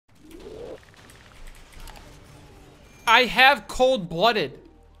I have cold-blooded.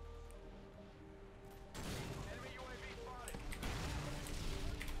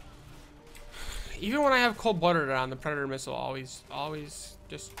 Even when I have cold-blooded on, the Predator missile always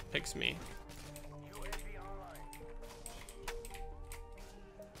just picks me.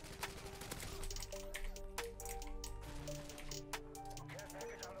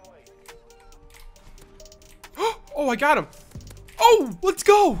 Oh, I got him. Oh, let's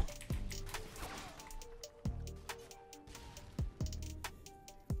go.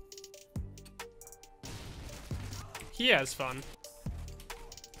 He has fun.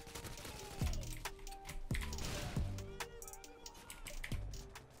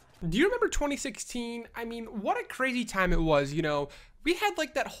 Do you remember 2016? I mean, what a crazy time it was, you know. We had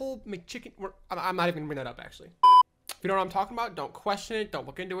like that whole McChicken. I'm not even gonna bring that up, actually. If you know what I'm talking about, don't question it, don't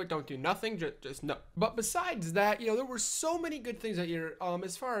look into it, don't do nothing, just no. But besides that, you know, there were so many good things that year.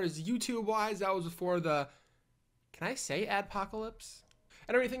 As far as YouTube-wise, that was before the, can I say adpocalypse?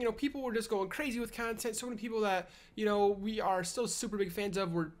 And everything, you know, people were just going crazy with content. So many people that, you know, we are still super big fans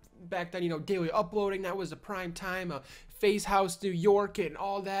of were back then, you know, daily uploading. That was the prime time. FaZe House, New York, and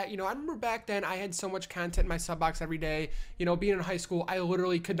all that. You know, I remember back then I had so much content in my sub box every day. You know, being in high school, I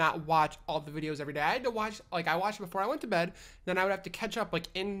literally could not watch all the videos every day. I had to watch, like, I watched before I went to bed. Then I would have to catch up, like,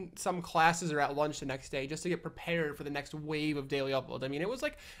 in some classes or at lunch the next day just to get prepared for the next wave of daily upload. I mean, it was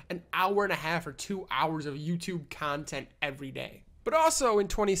like an hour and a half or 2 hours of YouTube content every day. But also in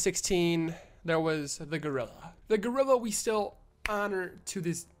 2016, there was the gorilla. The gorilla we still honor to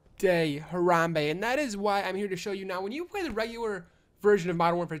this day, Harambe, and that is why I'm here to show you now. When you play the regular version of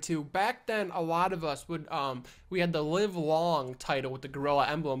Modern Warfare 2, back then a lot of us would, we had the live long title with the gorilla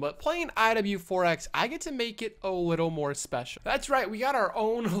emblem, but playing IW4X, I get to make it a little more special. That's right, we got our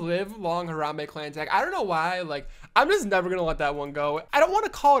own live long Harambe clan tag. I don't know why, like, I'm just never gonna let that one go. I don't want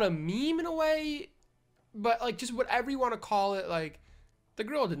to call it a meme in a way, but like just whatever you want to call it, like the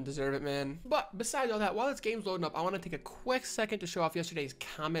gorilla didn't deserve it, man. But besides all that, while this game's loading up, I want to take a quick second to show off yesterday's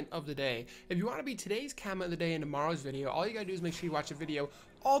comment of the day. If you want to be today's comment of the day in tomorrow's video, all you gotta do is make sure you watch the video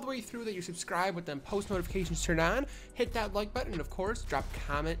all the way through, that you're subscribed with them post notifications turned on, hit that like button, and of course drop a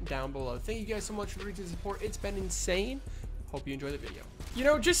comment down below. Thank you guys so much for the recent support. It's been insane. Hope you enjoy the video. You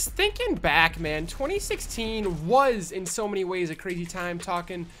know, just thinking back, man, 2016 was in so many ways a crazy time.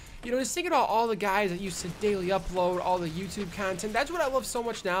 Talking, you know, just thinking about all the guys that used to daily upload all the YouTube content. That's what I love so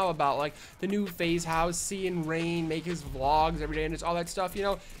much now about, like, the new FaZe House, seeing Rain make his vlogs every day and just all that stuff. You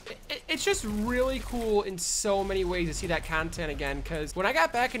know, it's just really cool in so many ways to see that content again, because when I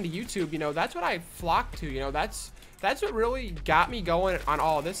got back into YouTube, you know, that's what I flocked to. You know, that's what really got me going on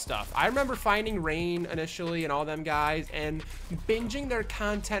all this stuff. I remember finding Rain initially and all them guys and binging their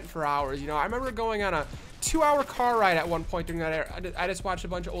content for hours. You know, I remember going on a 2-hour car ride at one point during that era. I just watched a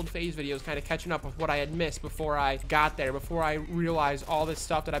bunch of old FaZe videos, kind of catching up with what I had missed before I got there, before I realized all this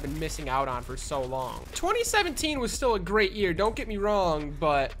stuff that I've been missing out on for so long. 2017 was still a great year, don't get me wrong,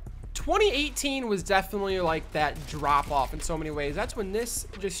 but 2018 was definitely like that drop off in so many ways. That's when this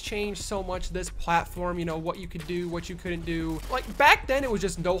just changed so much, this platform, you know, what you could do, what you couldn't do. Like back then it was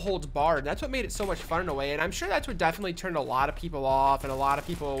just no holds barred. That's what made it so much fun in a way, and I'm sure that's what definitely turned a lot of people off and a lot of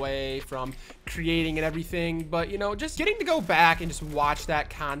people away from creating and everything. But you know, just getting to go back and just watch that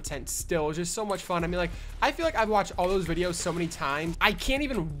content still is just so much fun. I mean, like, I feel like I've watched all those videos so many times I can't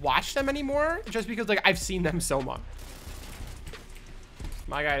even watch them anymore, just because like I've seen them so much.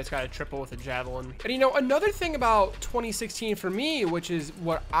 My guy just got a triple with a javelin. And you know, another thing about 2016 for me, which is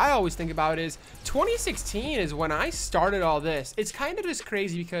what I always think about, is 2016 is when I started all this. It's kind of just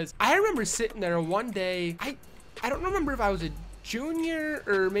crazy because I remember sitting there one day, I don't remember if I was a junior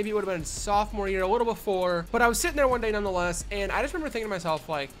or maybe it would have been sophomore year, a little before, but I was sitting there one day nonetheless, and I just remember thinking to myself,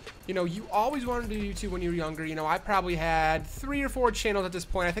 like, you know, you always wanted to do YouTube when you were younger. You know, I probably had 3 or 4 channels at this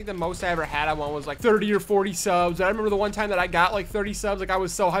point. I think the most I ever had on one was like 30 or 40 subs. I remember the one time that I got like 30 subs, like I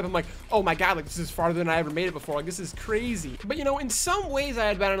was so hyped. I'm like, oh my god, like this is farther than I ever made it before. Like this is crazy. But you know, in some ways I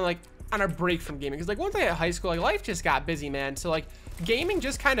had been on a break from gaming, because like once I hit high school, like life just got busy, man. So like gaming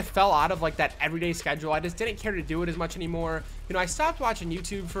just kind of fell out of like that everyday schedule. I just didn't care to do it as much anymore. You know, I stopped watching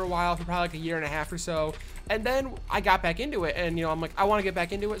YouTube for a while, for probably like a year and a half or so, and then I got back into it, and you know, I'm like, I want to get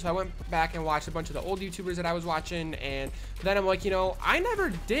back into it. So I went back and watched a bunch of the old YouTubers that I was watching, and then I'm like, you know, I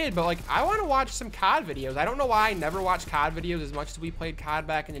never did, but like I want to watch some COD videos. I don't know why I never watched COD videos as much as we played COD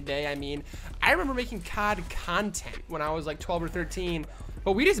back in the day. I mean, I remember making COD content when I was like 12 or 13,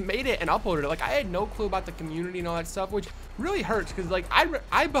 but we just made it and uploaded it. Like I had no clue about the community and all that stuff, which really hurts, because like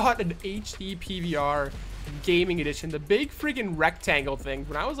I bought an HD PVR gaming edition, the big freaking rectangle things,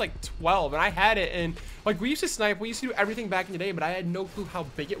 when I was like 12, and I had it, and like we used to snipe, we used to do everything back in the day, but I had no clue how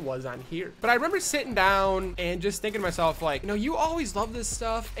big it was on here. But I remember sitting down and just thinking to myself, like, you know, you always love this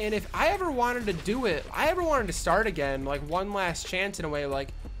stuff, and if I ever wanted to do it, I ever wanted to start again, like one last chance in a way, like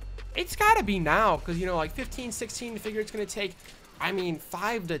it's gotta be now, because you know, like 15, 16, to figure it's gonna take, I mean,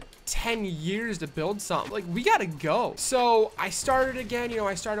 5 to 10 years to build something. Like, we gotta go. So I started again, you know,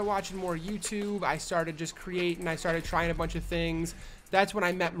 I started watching more YouTube. I started just creating, I started trying a bunch of things. That's when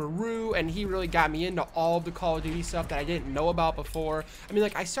I met Maru, and he really got me into all of the Call of Duty stuff that I didn't know about before. I mean,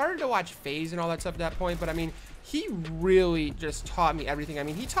 like, I started to watch FaZe and all that stuff at that point, but I mean, he really just taught me everything. I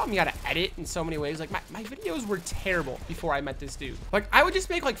mean, he taught me how to edit in so many ways. Like, my videos were terrible before I met this dude. Like, I would just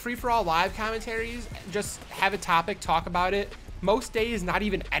make, like, free-for-all live commentaries, just have a topic, talk about it. Most days not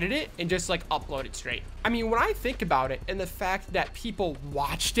even edit it and just like upload it straight. I mean, when I think about it and the fact that people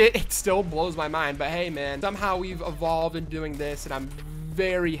watched it, it still blows my mind. But hey, man, somehow we've evolved in doing this, and I'm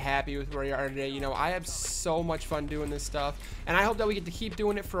very happy with where we are today. You know, I have so much fun doing this stuff, and I hope that we get to keep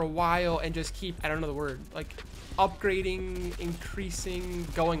doing it for a while and just keep, I don't know the word, like upgrading, increasing,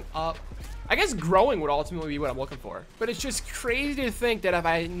 going up. I guess growing would ultimately be what I'm looking for. But it's just crazy to think that if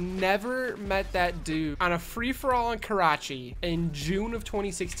I never met that dude on a free-for-all in Karachi in June of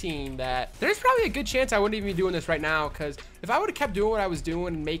 2016, that there's probably a good chance I wouldn't even be doing this right now, because if I would have kept doing what I was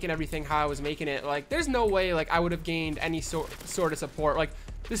doing and making everything how I was making it, like, there's no way, like, I would have gained any sort of support. Like,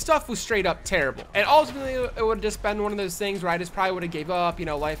 this stuff was straight up terrible. And ultimately, it would have just been one of those things where I just probably would have gave up. You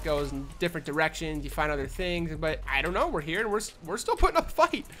know, life goes in different directions. You find other things. But I don't know. We're here, and we're still putting up a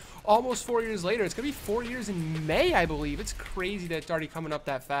fight. Almost 4 years later. It's going to be 4 years in May, I believe. It's crazy that it's already coming up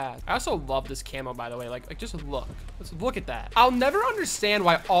that fast. I also love this camo, by the way. Like just look. Let's look at that. I'll never understand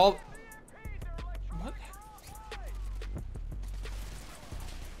why all... What?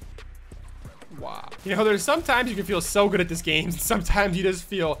 Wow. You know, there's sometimes you can feel so good at this game, and sometimes you just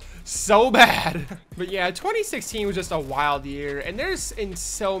feel so bad. But yeah, 2016 was just a wild year, and there's in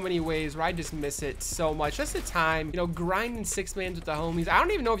so many ways where I just miss it so much. Just the time, you know, grinding 6-mans with the homies. I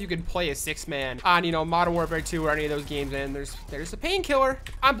don't even know if you could play a 6-man on, you know, Modern Warfare 2 or any of those games, and there's a painkiller.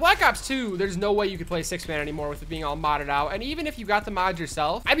 On Black Ops 2, there's no way you could play a 6-man anymore with it being all modded out. And even if you got the mods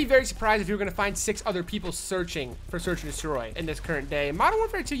yourself, I'd be very surprised if you were gonna find 6 other people searching for Search and Destroy in this current day. Modern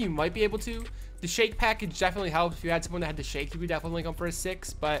Warfare 2, you might be able to. The shake package definitely helps. If you had someone that had the shake, you could definitely link them for a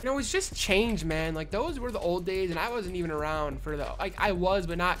 6. But, you know, it's just changed, man. Like, those were the old days, and I wasn't even around for the... Like, I was,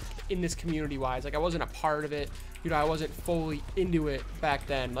 but not in this community-wise. Like, I wasn't a part of it. You know, I wasn't fully into it back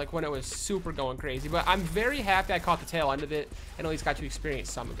then, like when it was super going crazy. But I'm very happy I caught the tail end of it and at least got to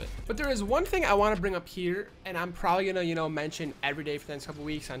experience some of it. But there is one thing I want to bring up here, and I'm probably gonna, you know, mention every day for the next couple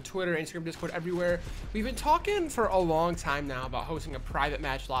weeks on Twitter, Instagram, Discord, everywhere. We've been talking for a long time now about hosting a private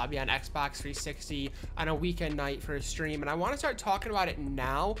match lobby on Xbox 360 on a weekend night for a stream, and I want to start talking about it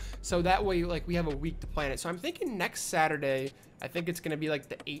now, so that way, like, we have a week to plan it. So I'm thinking next Saturday, I think it's gonna be like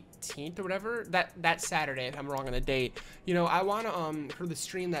the 18th or whatever, that Saturday, if I'm wrong on the date. You know, I wanna for the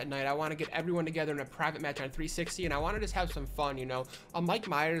stream that night, I wanna get everyone together in a private match on 360, and I wanna just have some fun. You know, Mike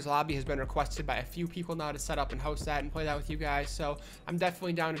Myers lobby has been requested by a few people now to set up and host that and play that with you guys, so I'm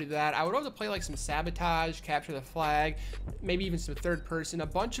definitely down to do that. I would love to play like some sabotage, capture the flag, maybe even some third person, a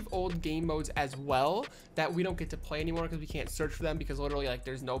bunch of old game modes as well that we don't get to play anymore because we can't search for them because literally, like,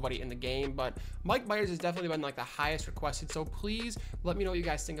 there's nobody in the game. But Mike Myers has definitely been like the highest requested, so please let me know what you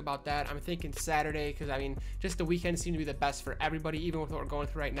guys think about that. I'm thinking Saturday because, I mean, just the weekends seem to be the best for everybody, even with what we're going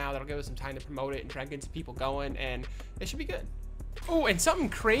through right now. That'll give us some time to promote it and try and get some people going, and it should be good. Oh, and something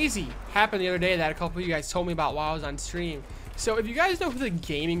crazy happened the other day that a couple of you guys told me about while I was on stream. So if you guys know who the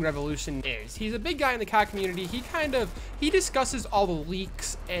Gaming Revolution is, he's a big guy in the COD community. He discusses all the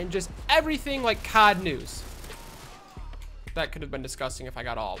leaks and just everything like COD news. That could have been disgusting if I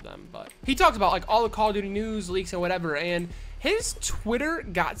got all of them, but he talks about like all the Call of Duty news, leaks, and whatever, and his Twitter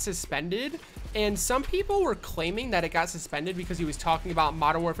got suspended, and some people were claiming that it got suspended because he was talking about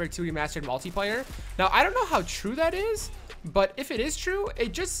Modern Warfare 2 Remastered multiplayer. Now, I don't know how true that is, but if it is true,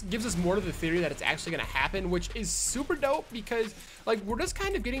 it just gives us more to the theory that it's actually going to happen, which is super dope because, like, we're just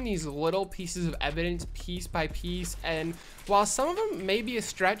kind of getting these little pieces of evidence piece by piece, and while some of them may be a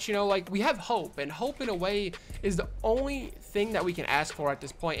stretch, you know, like, we have hope, and hope in a way is the only thing that we can ask for at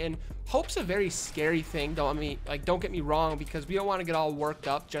this point, and hope's a very scary thing. Don't get me wrong, because we don't want to get all worked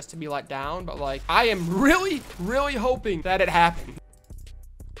up just to be let down, but, like, I am really, really hoping that it happens.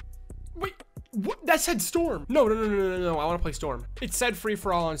 Wait. What? That said Storm. No. I want to play Storm. It said free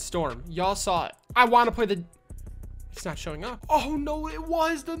for all on Storm. Y'all saw it. I want to play the... It's not showing up. Oh, no, it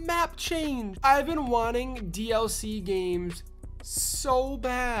was the map change. I've been wanting DLC games so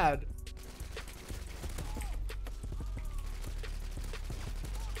bad.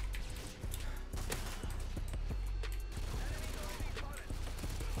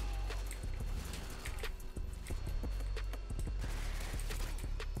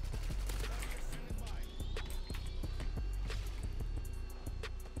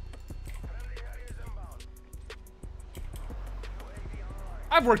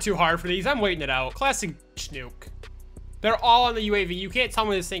 I've worked too hard for these. I'm waiting it out. Classic Nuke. They're all on the UAV. You can't tell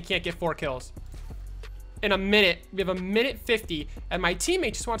me this thing can't get 4 kills. In a minute. We have a minute 50. And my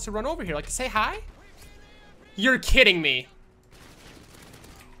teammate just wants to run over here. Like to say hi? You're kidding me.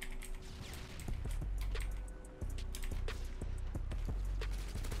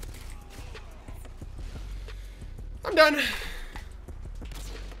 I'm done.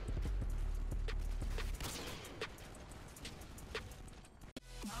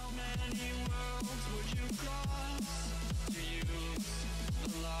 How many worlds would you cross to use the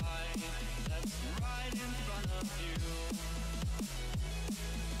line that's right in front of you?